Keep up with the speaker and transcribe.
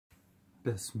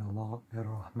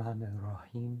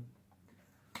Bismillahirrahmanirrahim,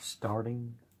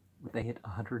 starting with ayat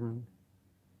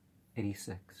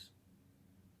 186.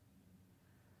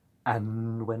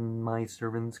 And when my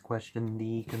servants question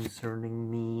thee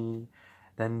concerning me,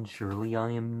 then surely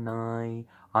I am nigh.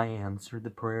 I answer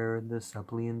the prayer of the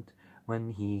suppliant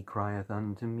when he crieth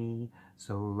unto me.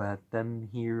 So let them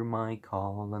hear my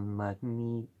call, and let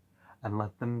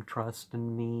them trust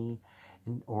in me,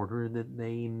 in order that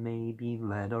they may be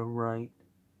led aright.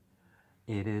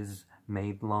 It is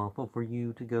made lawful for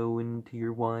you to go into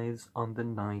your wives on the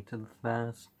night of the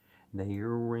fast. They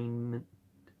are raiment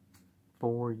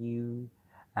for you,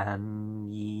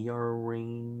 and ye are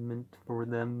raiment for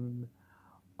them.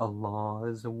 Allah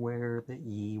is aware that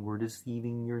ye were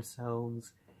deceiving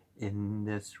yourselves in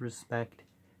this respect,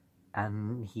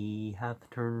 and He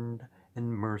hath turned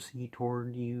in mercy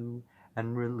toward you,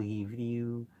 and relieved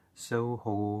you. So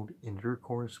hold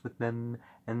intercourse with them,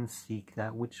 and seek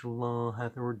that which Allah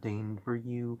hath ordained for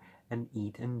you, and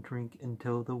eat and drink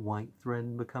until the white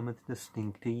thread becometh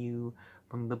distinct to you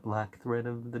from the black thread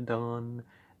of the dawn.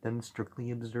 Then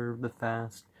strictly observe the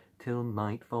fast till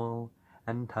nightfall,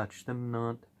 and touch them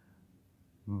not,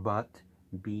 but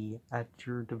be at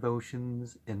your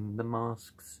devotions in the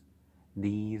mosques.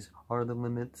 These are the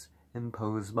limits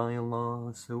imposed by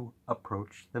Allah, so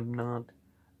approach them not.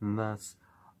 Thus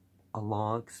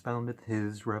Allah expoundeth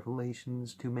His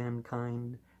revelations to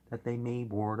mankind, that they may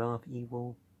ward off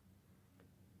evil.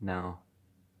 Now,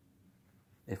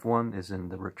 if one is in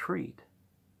the retreat,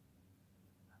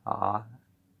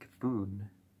 food,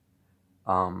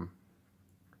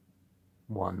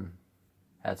 one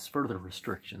has further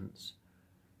restrictions,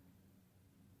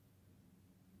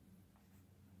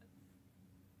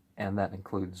 and that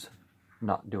includes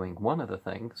not doing one of the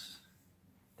things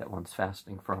that one's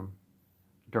fasting from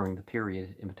during the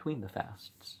period in between the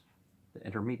fasts, the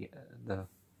intermediate,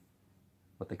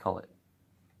 what they call it,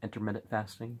 intermittent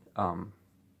fasting.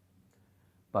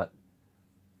 But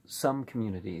some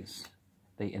communities,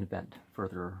 they invent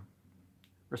further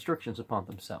restrictions upon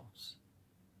themselves.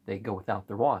 They go without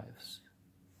their wives,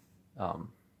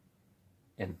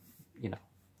 in, a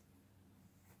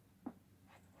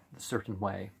certain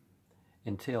way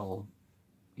until,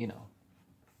 the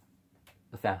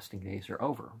fasting days are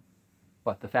over.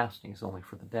 But the fasting is only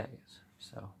for the days,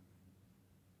 so.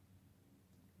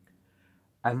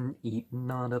 And eat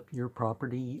not up your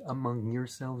property among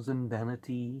yourselves in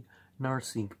vanity, nor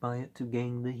seek by it to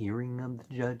gain the hearing of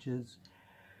the judges,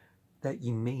 that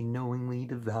ye may knowingly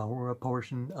devour a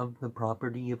portion of the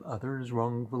property of others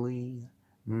wrongfully.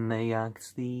 They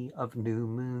ask thee of new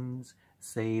moons,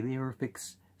 say they are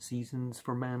fixed seasons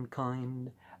for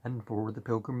mankind, and for the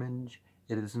pilgrimage.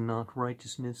 It is not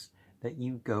righteousness that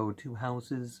you go to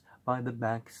houses by the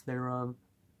backs thereof,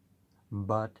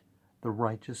 but the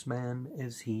righteous man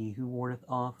is he who wardeth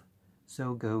off.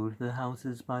 So go to the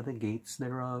houses by the gates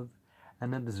thereof,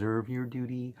 and observe your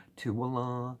duty to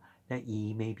Allah, that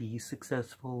ye may be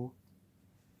successful.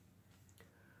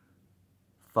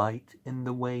 Fight in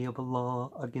the way of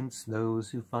Allah against those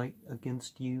who fight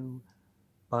against you,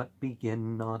 but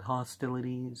begin not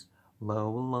hostilities.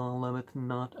 Lo, Allah loveth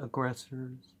not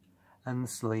aggressors. And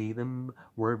slay them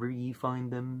wherever ye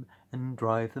find them, and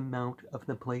drive them out of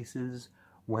the places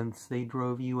whence they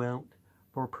drove you out,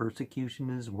 for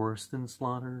persecution is worse than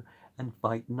slaughter. And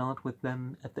fight not with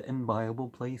them at the inviolable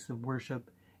place of worship,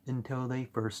 until they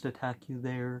first attack you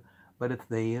there. But if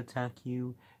they attack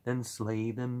you, then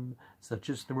slay them. Such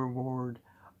is the reward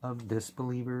of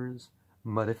disbelievers.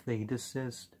 But if they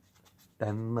desist,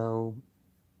 then lo,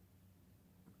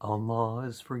 Allah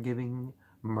is forgiving,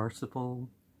 merciful.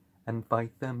 And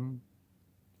fight them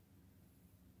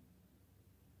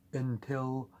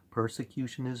until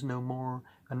persecution is no more,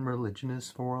 and religion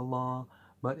is for Allah.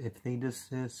 But if they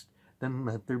desist, then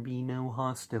let there be no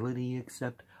hostility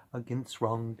except against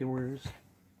wrongdoers.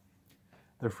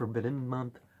 The forbidden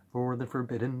month for the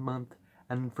forbidden month,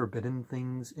 and forbidden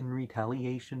things in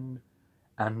retaliation.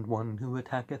 And one who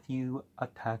attacketh you,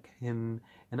 attack him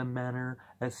in a manner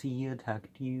as he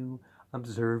attacked you.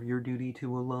 Observe your duty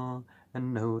to Allah,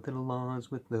 and know that Allah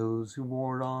is with those who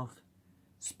ward off.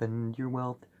 Spend your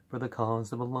wealth for the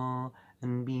cause of Allah,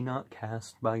 and be not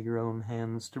cast by your own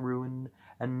hands to ruin,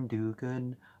 and do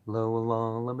good. Lo,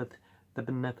 Allah loveth the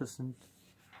beneficent.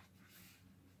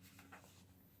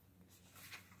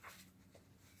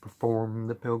 Perform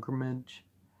the pilgrimage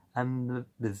and the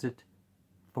visit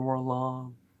for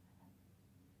Allah,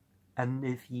 and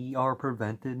if ye are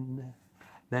prevented,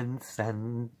 then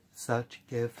send such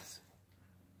gifts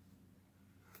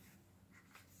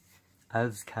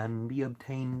as can be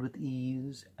obtained with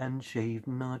ease, and shave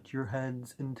not your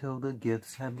heads until the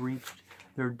gifts have reached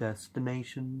their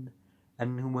destination.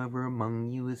 And whoever among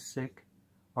you is sick,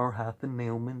 or hath an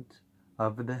ailment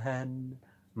of the head,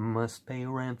 must pay a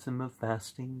ransom of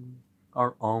fasting,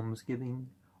 or almsgiving,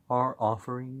 or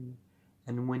offering.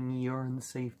 And when ye are in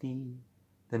safety,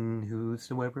 then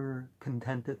whosoever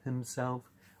contenteth himself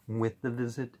with the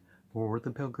visit for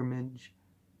the pilgrimage,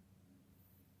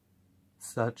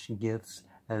 such gifts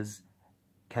as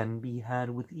can be had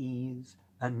with ease,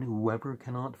 and whoever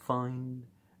cannot find,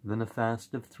 then a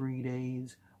fast of 3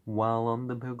 days while on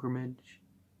the pilgrimage,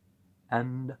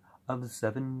 and of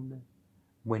 7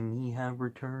 when ye have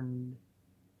returned.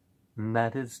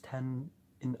 That is 10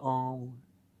 in all.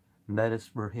 That is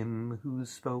for him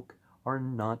whose folk are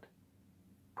not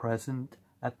present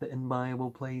at the inviolable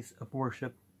place of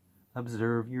worship.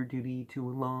 Observe your duty to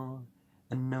Allah,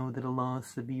 and know that Allah is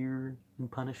severe in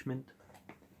punishment.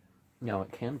 Now,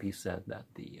 it can be said that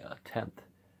the 10th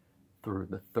through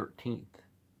the 13th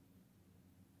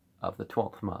of the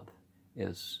 12th month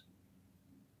is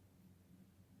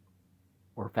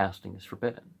where fasting is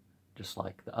forbidden, just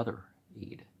like the other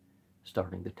Eid,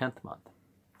 starting the 10th month,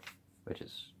 which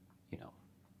is,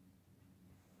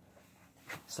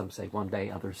 some say 1 day,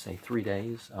 others say 3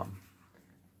 days,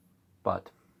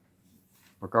 but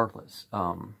regardless,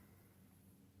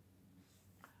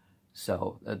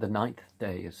 so the 9th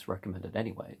day is recommended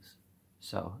anyways,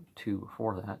 so 2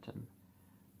 before that, and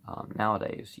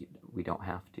nowadays we don't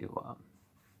have to,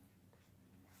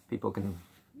 people can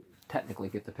technically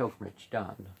get the pilgrimage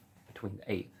done between the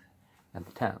 8th and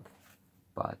the 10th,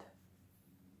 but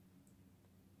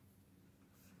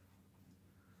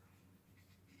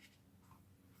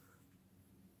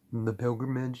the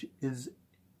pilgrimage is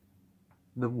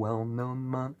the well-known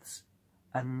months,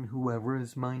 and whoever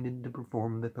is minded to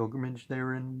perform the pilgrimage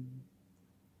therein,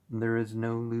 there is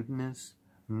no lewdness,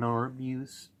 nor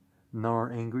abuse,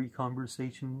 nor angry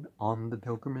conversation on the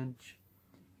pilgrimage.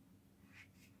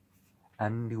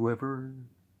 And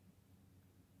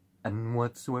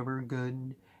whatsoever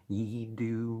good ye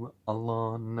do,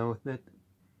 Allah knoweth it.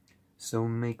 So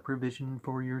make provision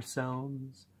for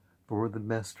yourselves, for the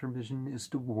best provision is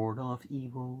to ward off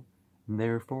evil.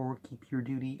 Therefore keep your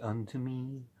duty unto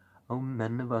me, O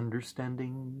men of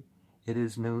understanding. It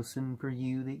is no sin for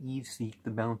you that ye seek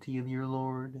the bounty of your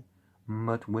Lord,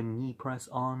 but when ye press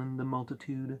on in the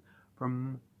multitude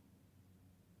from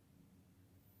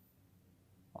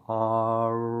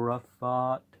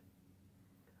Arafat,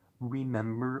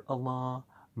 remember Allah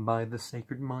by the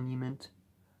sacred monument.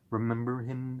 Remember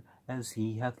him as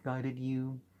he hath guided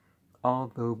you,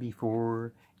 although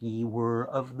before ye were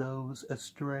of those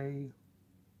astray.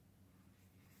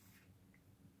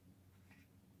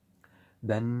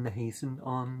 Then hasten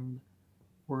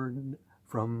onward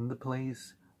from the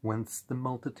place whence the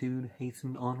multitude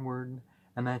hastened onward,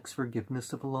 and ask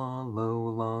forgiveness of Allah. Lo,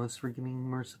 Allah is forgiving,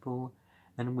 merciful.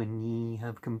 And when ye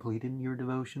have completed your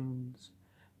devotions,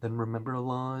 then remember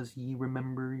Allah as ye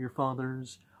remember your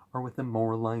fathers, or with a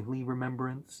more lively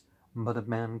remembrance. But of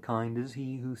mankind is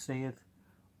he who saith,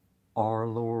 Our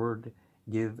Lord,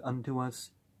 give unto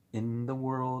us in the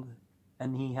world,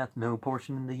 and he hath no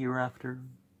portion in the hereafter.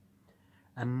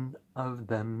 And of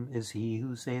them is he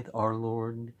who saith, Our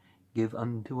Lord, give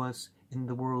unto us in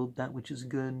the world that which is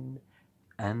good,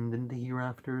 and in the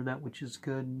hereafter that which is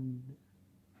good,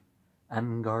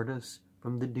 and guard us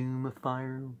from the doom of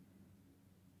fire.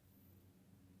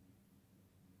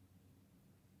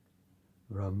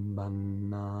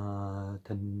 Rabbana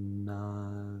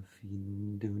atina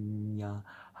fid dunya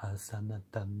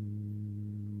hasanatan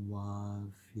wa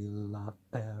fil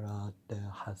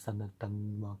akhirati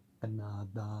hasanatan wa qina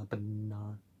adhaban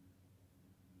nar.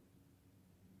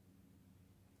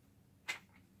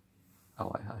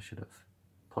 Oh, I should have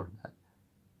plurred that.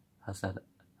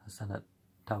 Hasanat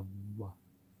Tawa,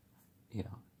 in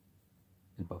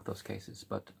both those cases,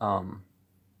 but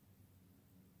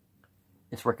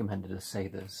it's recommended to say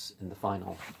this in the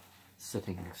final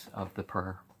sittings of the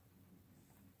prayer.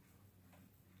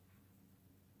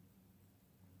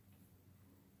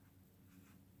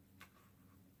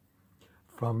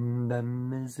 From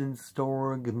them is in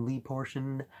store a goodly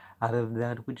portion out of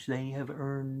that which they have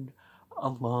earned.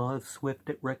 Allah is swift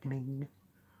at reckoning.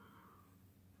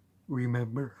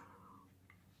 Remember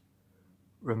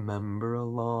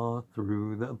Allah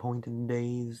through the appointed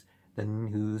days. Then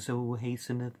whoso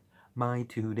hasteneth by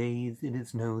 2 days, it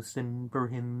is no sin for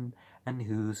him, and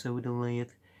whoso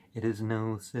delayeth, it is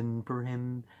no sin for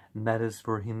him. That is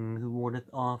for him who wardeth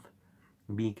off.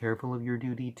 Be careful of your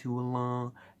duty to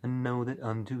Allah, and know that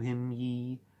unto him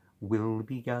ye will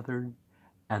be gathered,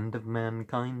 And of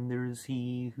mankind there is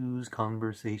he whose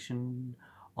conversation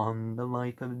on the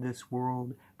life of this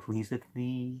world pleaseth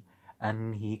thee,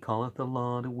 and he calleth the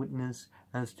law to witness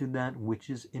as to that which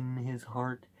is in his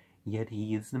heart, yet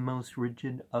he is the most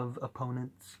rigid of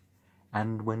opponents.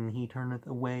 And when he turneth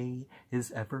away,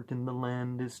 his effort in the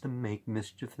land is to make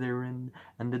mischief therein,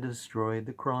 and to destroy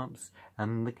the crops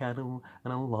and the cattle,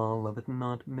 and Allah loveth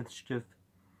not mischief.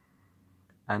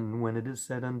 And when it is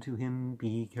said unto him,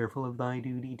 Be careful of thy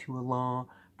duty to Allah,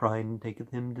 pride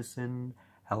taketh him to sin,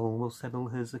 hell will settle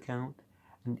his account,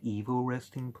 and evil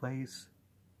resting place.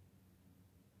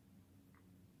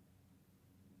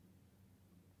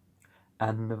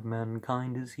 And of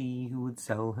mankind is he who would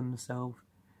sell himself,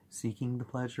 seeking the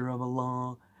pleasure of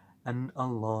Allah, and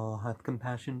Allah hath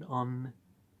compassion on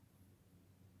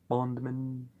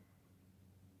bondmen.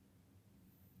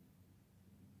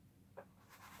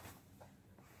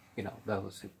 You know,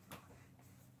 those who,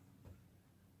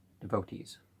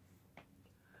 devotees.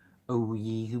 O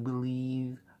ye who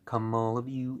believe, come all of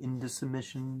you into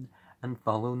submission, and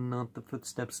follow not the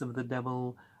footsteps of the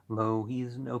devil. Lo, he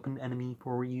is an open enemy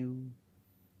for you.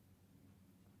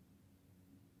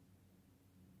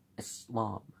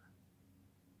 Islam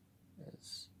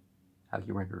is how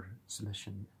you render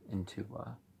submission into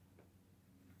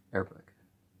Arabic.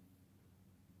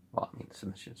 Well, I mean,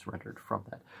 submission is rendered from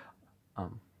that.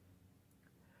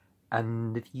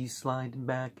 And if ye slide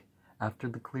back after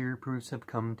the clear proofs have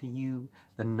come to you,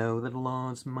 then know that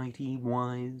Allah is mighty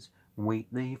wise. Wait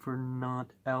they for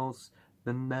naught else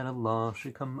than that Allah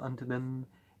should come unto them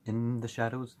in the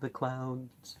shadows of the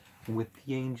clouds with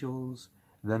the angels.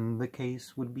 Then the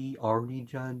case would be already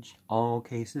judged. All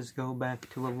cases go back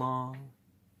to Allah.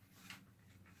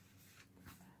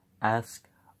 Ask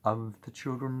of the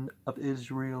children of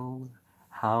Israel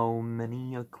how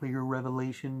many a clear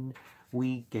revelation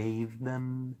we gave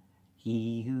them.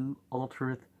 He who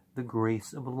altereth the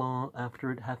grace of Allah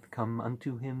after it hath come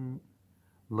unto him,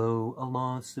 lo,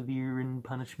 Allah is severe in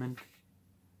punishment.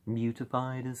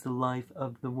 Beautified is the life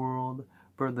of the world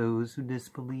for those who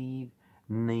disbelieve,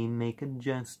 and they make a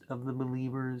jest of the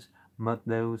believers, but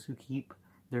those who keep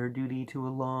their duty to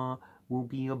Allah will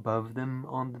be above them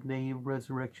on the day of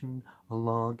resurrection.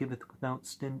 Allah giveth without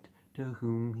stint to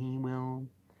whom he will.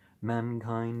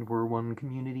 Mankind were one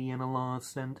community, and Allah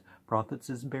sent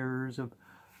prophets as bearers of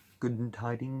good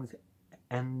tidings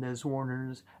and as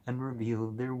warners, and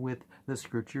revealed therewith the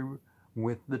scripture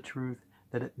with the truth,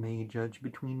 that it may judge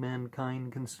between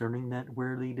mankind concerning that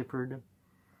where they differed.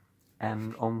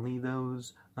 And only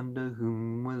those unto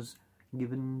whom was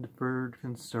given deferred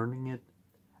concerning it,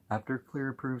 after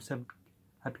clear proofs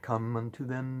had come unto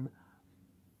them,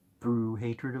 through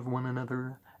hatred of one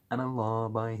another, and Allah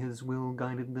by his will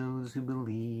guided those who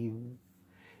believe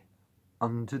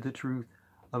unto the truth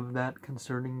of that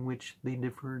concerning which they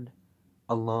differed.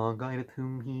 Allah guideth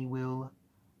whom he will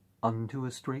unto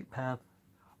a straight path.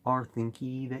 Or think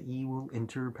ye that ye will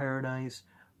enter paradise,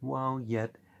 while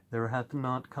yet there hath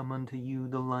not come unto you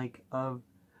the like of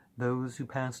those who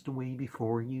passed away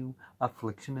before you?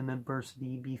 Affliction and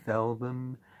adversity befell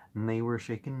them, and they were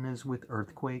shaken as with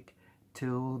earthquake,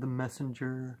 till the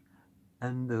messenger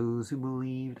and those who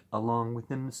believed along with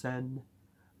him said,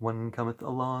 When cometh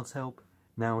Allah's help?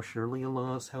 Now surely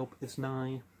Allah's help is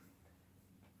nigh.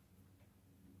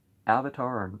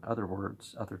 Avatar, and other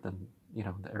words other than, the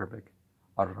Arabic,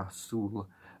 Ar-Rasul,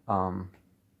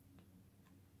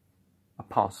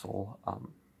 apostle,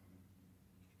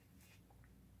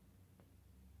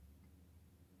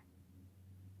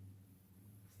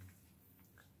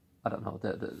 I don't know,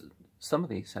 some of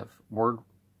these have word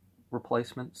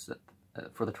replacements that,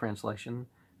 for the translation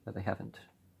that they haven't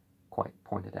quite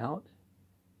pointed out.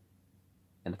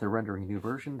 And if they're rendering a new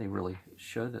version, they really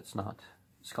should. It's not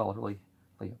scholarly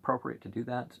appropriate to do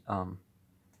that.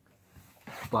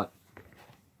 But,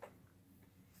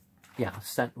 yeah,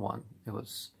 sent one. It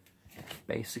was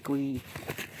basically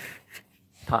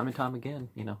time and time again,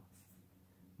 When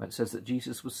it says that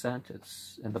Jesus was sent,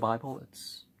 it's in the Bible,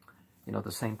 it's,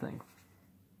 the same thing.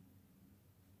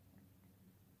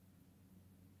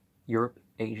 Europe,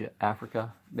 Asia,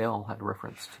 Africa, they all had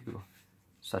reference to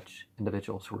such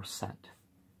individuals who were sent.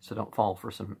 So don't fall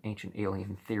for some ancient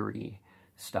alien theory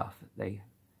stuff. They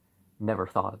never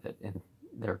thought of it in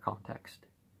their context.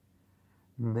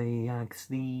 They ask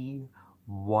thee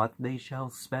what they shall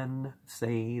spend.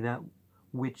 Say that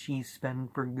which ye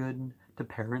spend for good to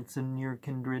parents in your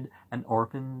kindred, and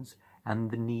orphans, and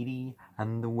the needy,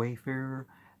 and the wayfarer,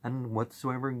 and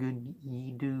whatsoever good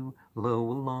ye do, lo,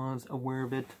 Allah is aware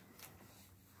of it.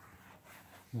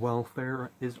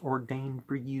 Welfare is ordained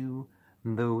for you,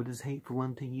 though it is hateful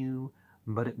unto you.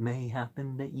 But it may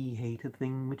happen that ye hate a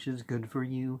thing which is good for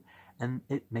you, and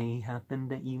it may happen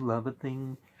that ye love a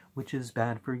thing which is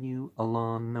bad for you.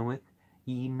 Allah knoweth,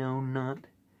 ye know not.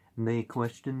 And they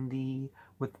question thee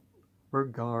with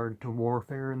regard to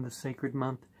warfare in the sacred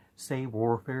month. Say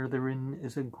warfare therein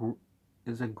is a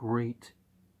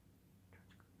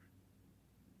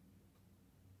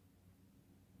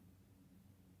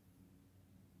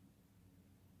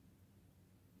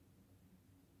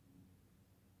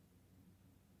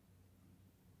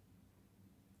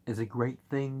great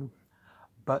thing,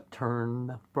 but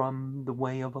turn from the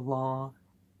way of Allah.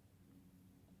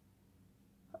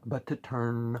 But to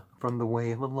turn from the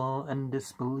way of Allah and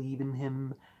disbelieve in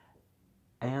Him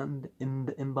and in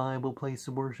the inviolable place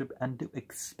of worship, and to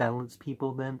expel its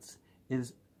people thence,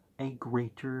 is a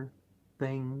greater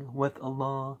thing with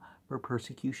Allah, for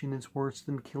persecution is worse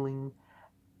than killing,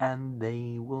 and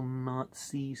they will not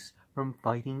cease from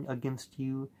fighting against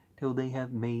you till they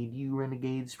have made you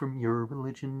renegades from your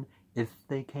religion, if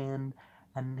they can,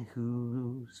 and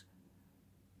whose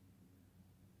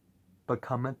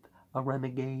becometh a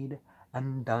renegade,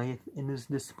 and dieth in his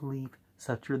disbelief,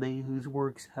 such are they whose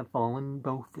works have fallen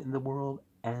both in the world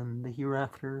and the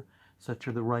hereafter. Such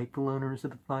are the rightful owners of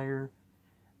the fire.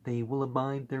 They will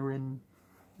abide therein.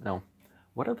 Now,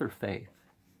 what other faith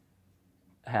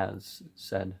has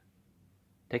said,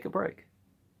 take a break?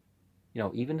 You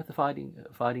know, even if the fighting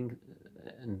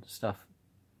and stuff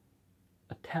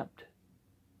attempt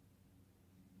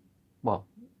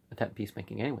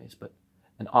peacemaking anyways, but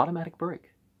an automatic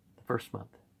break the first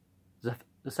month, the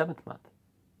 7th month,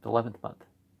 the 11th month,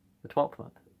 the 12th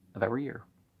month of every year.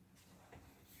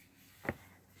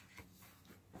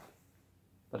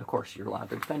 But of course, you're allowed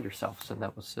to defend yourself, so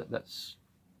that's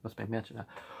what's being mentioned now.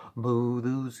 Lo,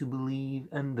 those who believe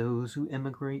and those who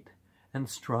emigrate and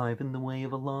strive in the way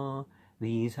of Allah,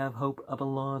 these have hope of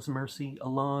Allah's mercy.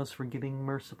 Allah is forgiving,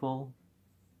 merciful.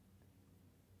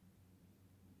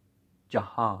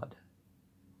 Jihad.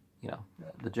 You know,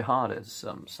 the jihad is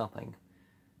something,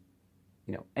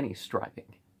 you know, any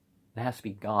striving. It has to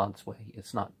be God's way.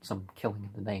 It's not some killing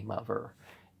in the name of or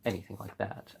anything like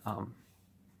that.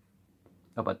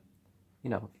 But, you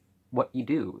know, what you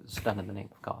do is done in the name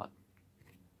of God.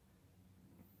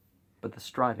 But the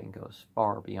striving goes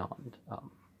far beyond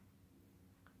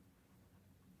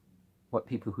what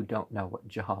people who don't know what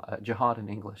jihad in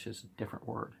English is a different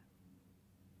word.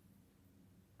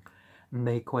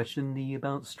 They question thee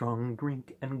about strong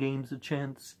drink and games of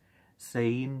chance,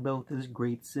 saying both is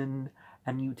great sin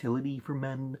and utility for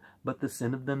men, but the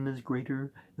sin of them is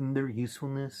greater than their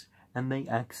usefulness, and they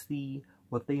ask thee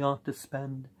what they ought to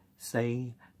spend.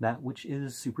 Say that which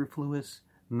is superfluous.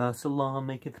 Thus Allah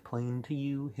maketh plain to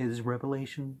you His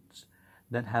revelations,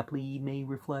 that haply ye may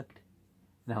reflect.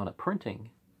 Now in a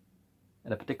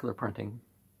particular printing,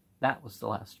 that was the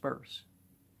last verse.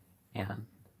 And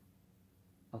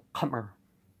al-khamr,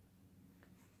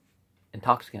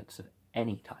 intoxicants of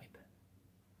any type,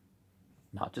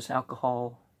 not just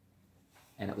alcohol,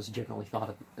 and it was generally thought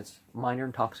of as minor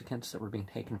intoxicants that were being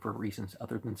taken for reasons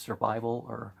other than survival,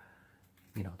 or,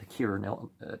 you know, to cure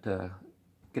to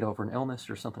get over an illness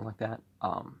or something like that.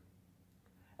 And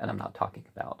I'm not talking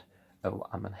about, oh,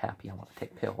 I'm unhappy, I want to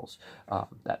take pills.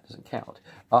 That doesn't count.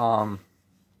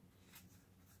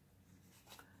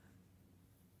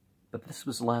 But this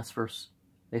was the last verse.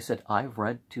 They said, I've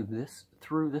read through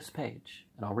this page,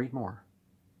 and I'll read more.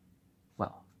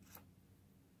 Well,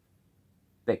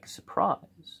 big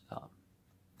surprise.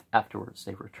 Afterwards,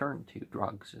 they returned to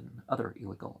drugs and other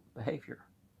illegal behavior.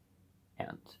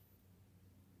 And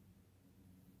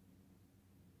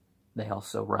they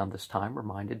also, around this time,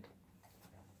 reminded,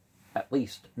 at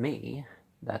least me,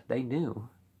 that they knew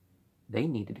they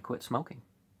needed to quit smoking.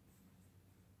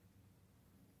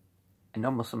 And no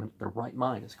Muslim in their right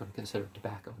mind is going to consider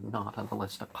tobacco not on the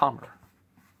list of khamr.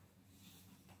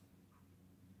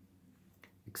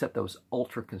 Except those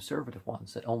ultra-conservative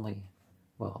ones that only,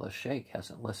 well, the sheikh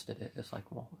hasn't listed it. It's like,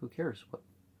 well, who cares what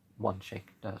one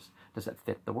sheikh does? Does that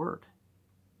fit the word?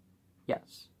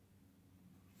 Yes.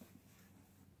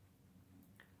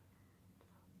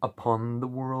 Upon the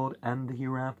world and the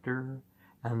hereafter,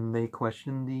 and they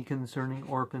question thee concerning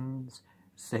orphans,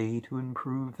 say to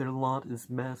improve their lot is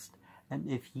best, and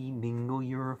if ye mingle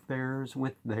your affairs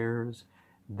with theirs,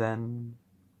 then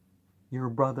your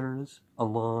brothers,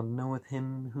 Allah knoweth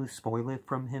him who spoileth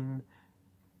from him,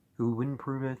 who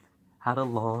improveth. Had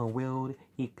Allah willed,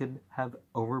 He could have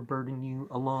overburdened you.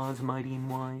 Allah is mighty and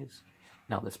wise.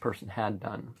 Now this person had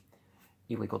done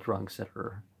illegal drugs that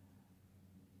are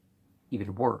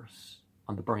even worse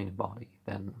on the brain and body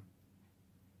than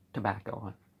tobacco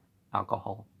and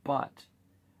alcohol, but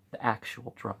the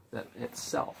actual drug that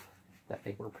itself that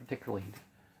they were particularly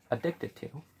addicted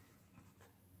to.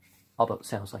 Although it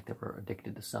sounds like they were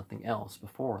addicted to something else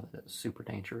before that is super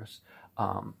dangerous.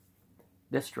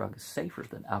 This drug is safer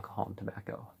than alcohol and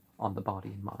tobacco on the body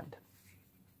and mind.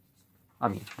 I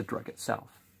mean, the drug itself.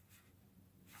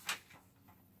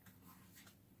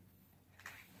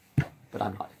 But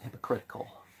I'm not hypocritical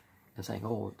and saying,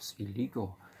 oh, it's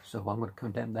illegal, so I'm going to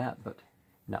condemn that. But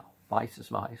no, vice is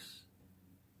vice.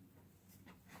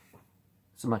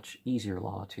 It's a much easier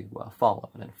law to follow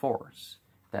and enforce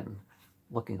than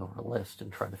looking over a list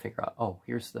and trying to figure out, oh,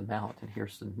 here's the amount and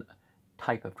here's the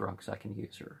type of drugs I can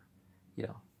use, or, you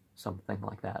know, something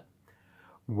like that.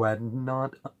 Wed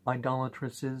not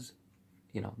idolatresses,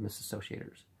 you know,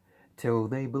 misassociators, till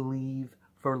they believe,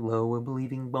 for lo, a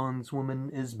believing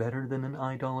bondswoman is better than an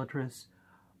idolatress,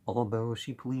 although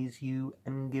she please you,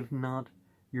 and give not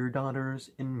your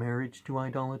daughters in marriage to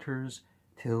idolaters,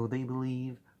 till they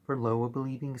believe, for lo, a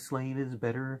believing slave is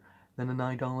better than an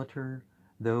idolater,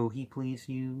 though he please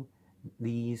you.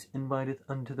 These inviteth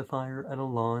unto the fire, and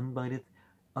Allah inviteth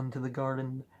unto the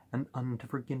garden, and unto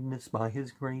forgiveness by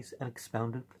his grace, and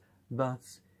expoundeth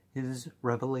thus his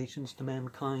revelations to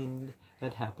mankind,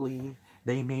 that haply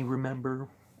they may remember.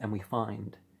 And we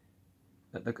find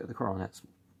that the Quran has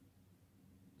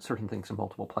certain things in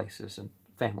multiple places, and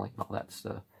family and all that's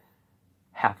the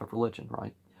half of religion,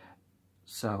 right?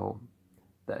 So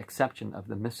the exception of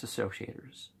the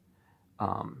misassociators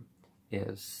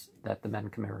is that the men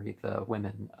can marry the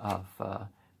women of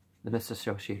the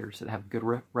misassociators that have good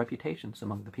reputations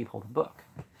among the people of the book.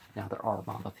 Now, there are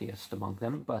monotheists among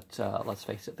them, but let's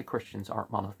face it, the Christians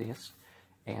aren't monotheists,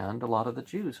 and a lot of the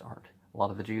Jews aren't. A lot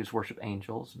of the Jews worship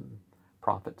angels and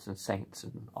prophets and saints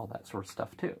and all that sort of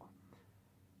stuff, too.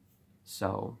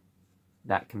 So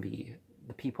that can be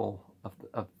the people of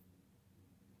the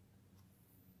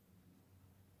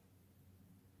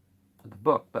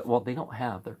book, but, well, they don't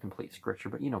have their complete scripture,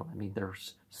 but you know what I mean,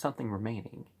 there's something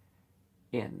remaining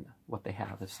in what they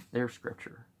have as their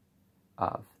scripture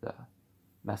of the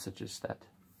messages that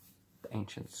the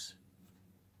ancients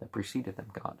that preceded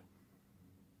them got.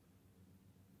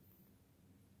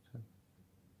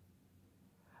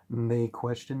 They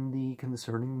question thee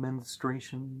concerning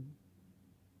menstruation.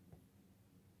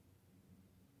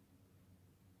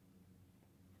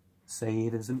 Say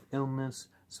it is an illness,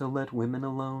 so let women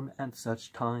alone at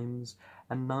such times,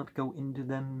 and not go into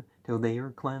them till they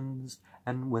are cleansed,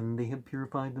 and when they have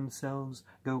purified themselves,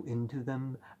 go into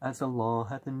them, as Allah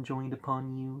hath enjoined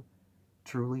upon you.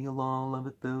 Truly Allah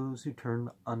loveth those who turn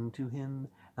unto him,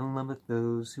 and loveth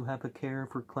those who have a care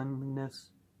for cleanliness.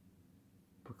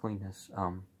 For cleanness,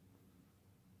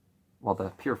 well,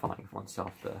 the purifying of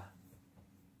oneself, the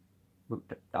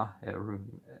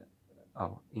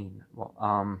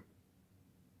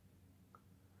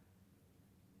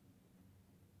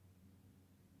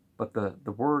but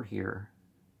the word here,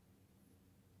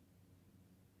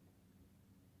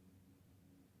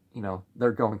 you know,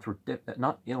 they're going through,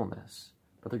 not illness,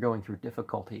 but they're going through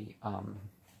difficulty,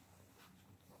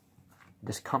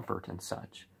 discomfort and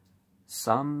such.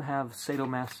 Some have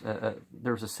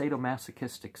there's a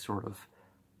sadomasochistic sort of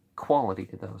quality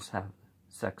to those who have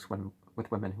sex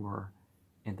with women who are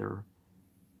in their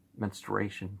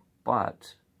menstruation,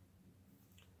 but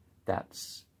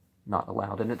that's not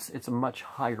allowed, and it's a much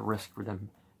higher risk for them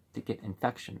to get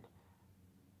infection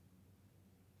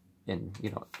in, you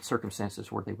know,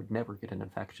 circumstances where they would never get an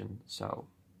infection. So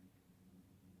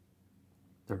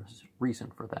there's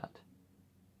reason for that.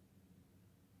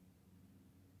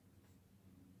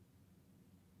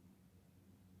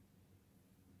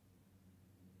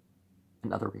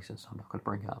 And other reasons I'm not going to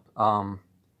bring up.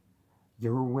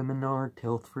 Your women are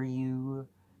tilth for you,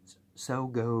 so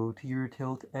go to your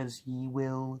tilth as ye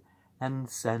will, and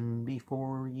send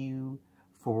before you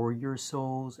for your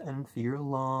souls, and fear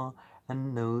Allah,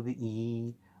 and know that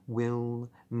ye will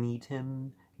meet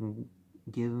him, and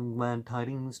give glad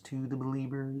tidings to the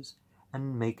believers,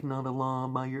 and make not Allah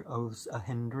by your oaths a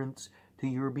hindrance to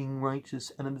your being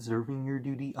righteous and observing your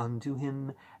duty unto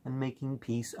him, and making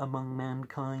peace among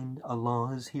mankind.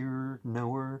 Allah is hearer,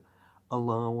 knower.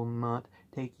 Allah will not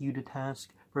take you to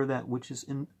task for that which is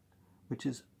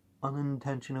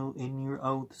unintentional in your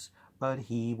oaths, but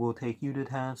he will take you to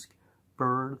task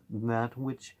for that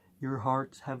which your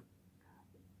hearts have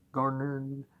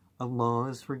garnered. Allah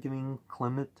is forgiving,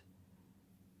 clement.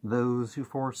 Those who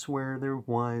forswear their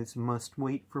wives must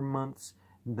wait for months.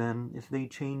 Then, if they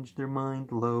change their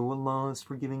mind, lo, Allah is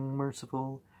forgiving,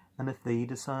 merciful. And if they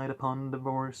decide upon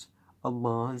divorce,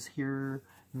 Allah is hearer,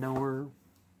 knower.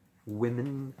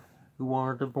 Women who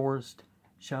are divorced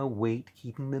shall wait,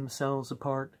 keeping themselves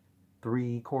apart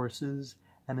 3 courses,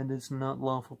 and it is not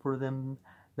lawful for them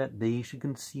that they should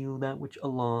conceal that which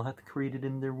Allah hath created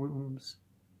in their wombs.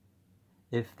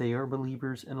 If they are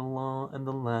believers in Allah and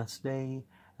the last day,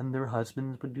 and their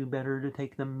husbands would do better to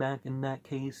take them back in that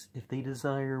case if they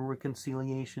desire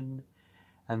reconciliation,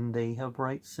 and they have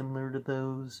rights similar to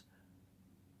those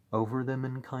over them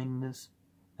in kindness,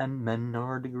 and men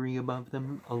are a degree above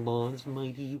them, Allah is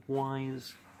mighty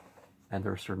wise. And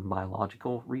there are certain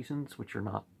biological reasons which are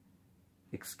not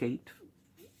escaped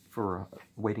for a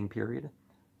waiting period,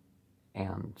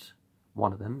 and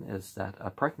one of them is that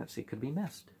a pregnancy could be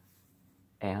missed,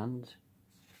 and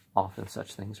often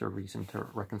such things are reason to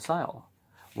reconcile.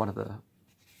 One of the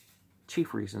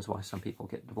chief reasons why some people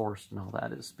get divorced and all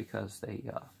that is because they,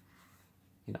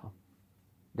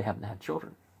 they haven't had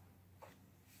children.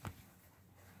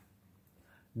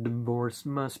 Divorce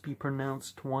must be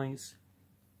pronounced twice,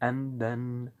 and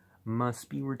then must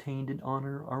be retained in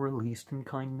honor or released in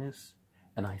kindness.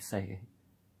 And I say,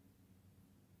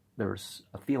 there's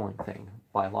a feeling thing.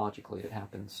 Biologically, it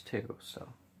happens too,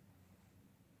 so.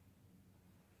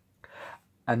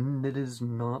 And it is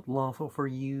not lawful for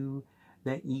you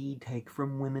that ye take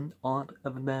from women aught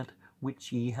of that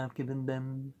which ye have given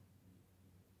them,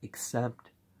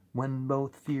 except when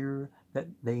both fear that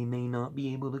they may not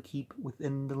be able to keep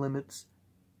within the limits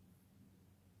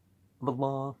of the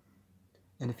law.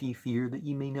 And if ye fear that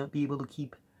ye may not be able to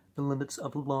keep the limits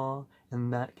of the law, in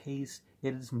that case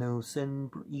it is no sin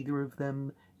for either of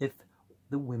them if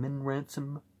the woman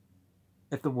ransom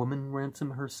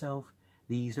herself.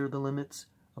 These are the limits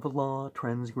of the law,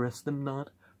 transgress them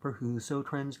not, for whoso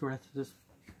transgresseth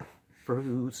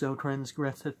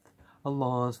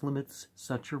Allah's limits,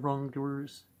 such are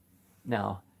wrongdoers.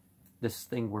 Now, this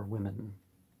thing where women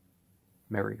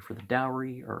marry for the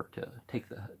dowry or to take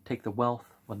the wealth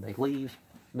when they leave.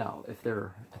 No, if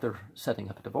they're setting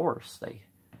up a divorce, the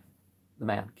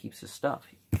man keeps his stuff.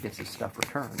 He gets his stuff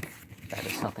returned. That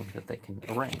is something that they can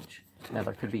arrange. Now,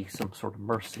 there could be some sort of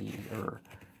mercy or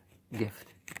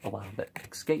gift allowed that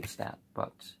escapes that,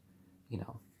 but,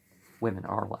 women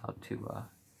are allowed to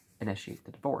initiate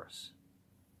the divorce.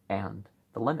 And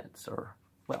the limits are,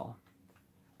 well,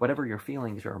 whatever your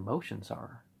feelings or emotions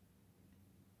are,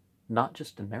 not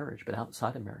just in marriage, but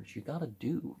outside of marriage, you gotta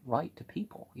do right to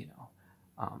people,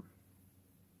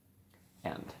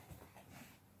 and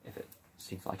if it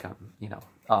seems like I'm,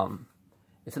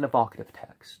 it's an evocative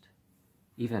text,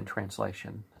 even in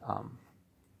translation,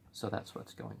 so that's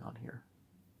what's going on here.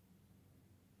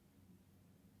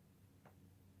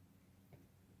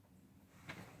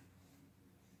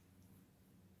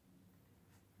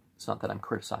 It's not that I'm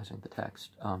criticizing the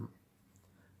text,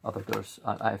 although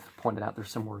I've pointed out there's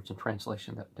some words in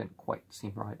translation that didn't quite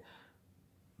seem right.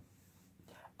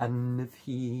 And if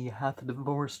he hath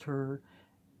divorced her,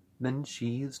 then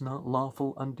she is not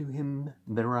lawful unto him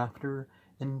thereafter,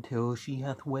 until she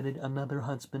hath wedded another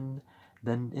husband.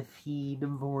 Then if he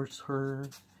divorce her,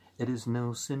 it is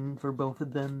no sin for both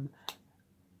of them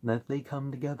that they come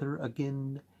together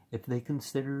again, if they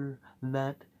consider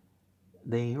that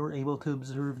they are able to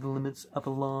observe the limits of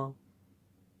Allah.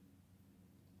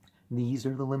 These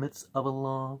are the limits of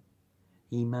Allah.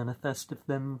 He manifesteth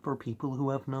them for people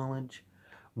who have knowledge.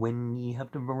 When ye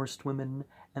have divorced women,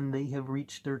 and they have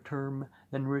reached their term,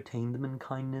 then retain them in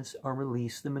kindness, or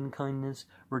release them in kindness.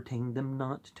 Retain them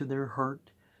not to their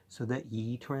hurt, so that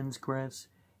ye transgress.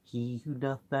 He who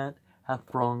doth that hath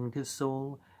wronged his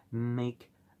soul.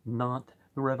 Make not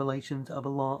the revelations of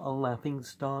Allah a laughing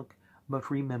stock,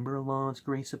 but remember Allah's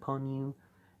grace upon you,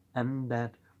 and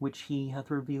that which he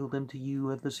hath revealed unto you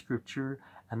of the Scripture,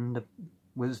 and of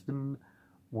wisdom,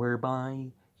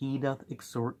 whereby he doth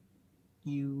exhort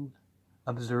you.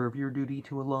 Observe your duty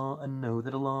to Allah, and know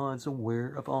that Allah is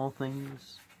aware of all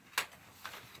things.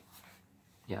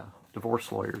 Yeah,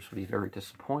 divorce lawyers would be very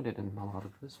disappointed in a lot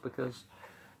of this, because,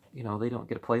 they don't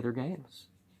get to play their games.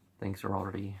 Things are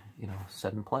already,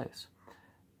 set in place.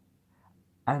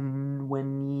 And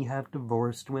when ye have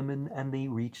divorced women, and they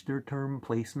reach their term,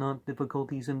 place not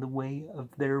difficulties in the way of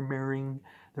their marrying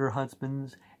their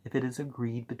husbands, if it is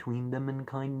agreed between them in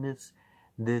kindness.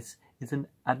 This is an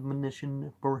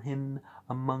admonition for him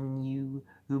among you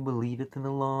who believeth in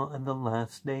the law and the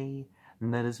last day,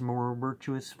 and that is more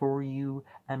virtuous for you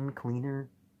and cleaner.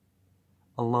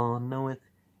 Allah knoweth,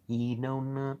 ye know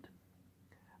not.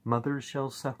 Mothers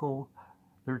shall suckle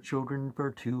their children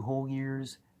for 2 whole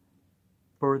years.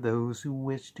 For those who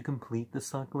wish to complete the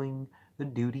suckling, the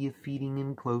duty of feeding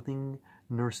and clothing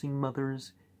nursing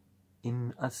mothers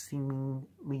in a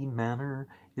seemly manner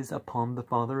is upon the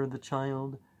father of the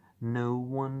child. No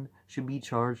one should be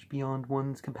charged beyond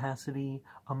one's capacity.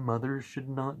 A mother should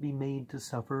not be made to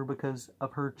suffer because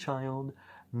of her child,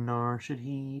 nor should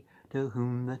he to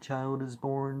whom the child is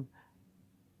born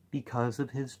because of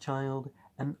his child,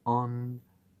 and on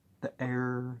the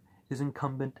heir is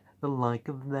incumbent the like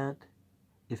of that,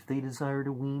 if they desire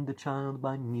to wean the child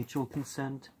by mutual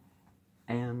consent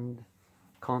and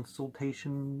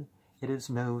consultation, it is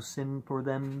no sin for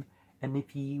them. And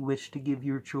if ye wish to give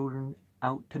your children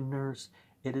out to nurse,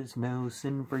 it is no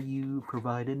sin for you,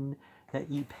 provided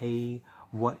that ye pay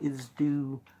what is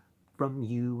due from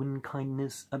you in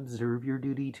kindness. Observe your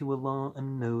duty to Allah,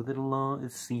 and know that Allah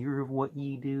is seer of what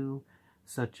ye do.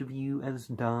 Such of you as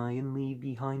die and leave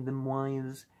behind them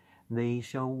wives, they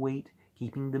shall wait,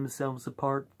 keeping themselves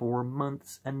apart 4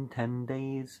 months and 10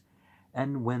 days.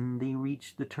 And when they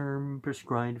reach the term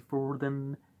prescribed for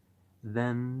them,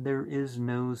 then there is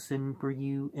no sin for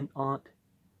you in aught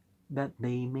that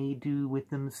they may do with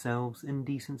themselves in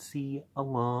decency.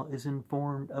 Allah is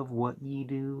informed of what ye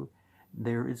do.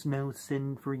 There is no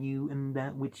sin for you in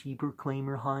that which ye proclaim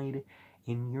or hide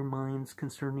in your minds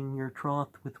concerning your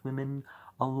troth with women.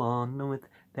 Allah knoweth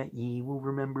that ye will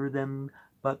remember them,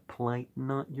 but plight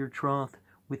not your troth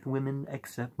with women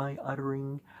except by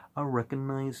uttering a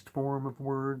recognized form of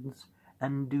words,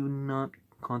 and do not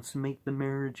consummate the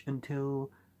marriage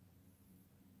until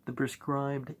the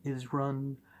prescribed is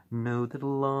run. Know that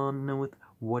Allah knoweth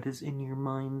what is in your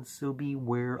minds, so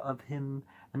beware of him,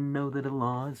 and know that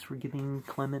Allah is forgiving,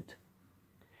 clement.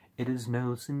 It is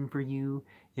no sin for you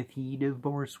if ye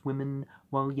divorce women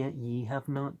while yet ye have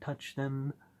not touched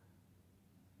them,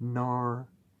 nor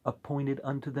appointed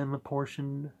unto them a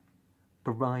portion.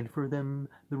 Provide for them,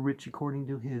 the rich according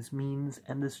to his means,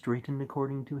 and the straitened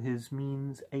according to his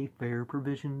means, a fair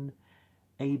provision,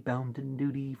 a bounden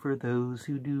duty for those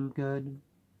who do good.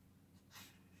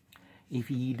 If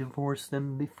ye divorce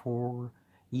them before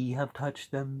ye have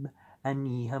touched them, and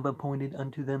ye have appointed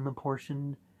unto them a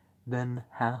portion, then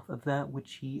half of that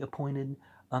which ye appointed,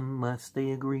 unless they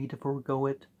agree to forego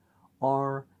it,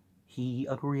 or he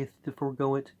agreeth to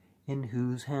forego it, in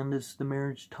whose hand is the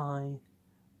marriage tie.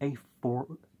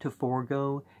 To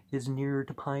forego is nearer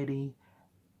to piety,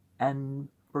 and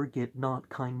forget not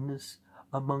kindness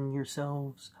among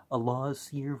yourselves. Allah is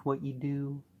seer of what ye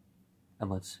do.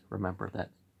 And let's remember that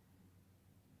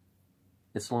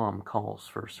Islam calls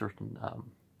for certain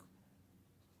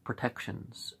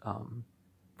protections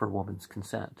for woman's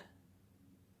consent.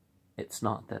 It's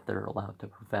not that they're allowed to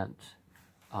prevent,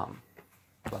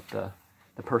 but the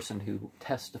person who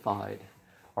testified,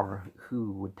 or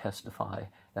who would testify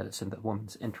that it's in the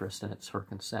woman's interest and it's her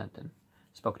consent, and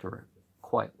spoke to her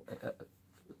quite,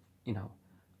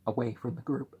 away from the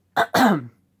group,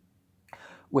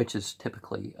 which is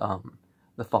typically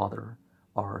the father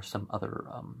or some other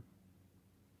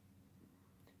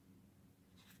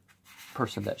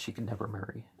person that she could never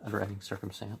marry under any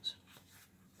circumstance.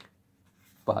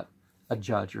 But a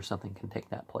judge or something can take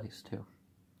that place too.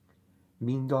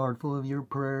 Be guardful of your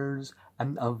prayers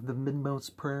and of the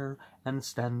midmost prayer, and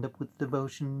stand up with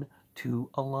devotion to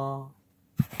Allah.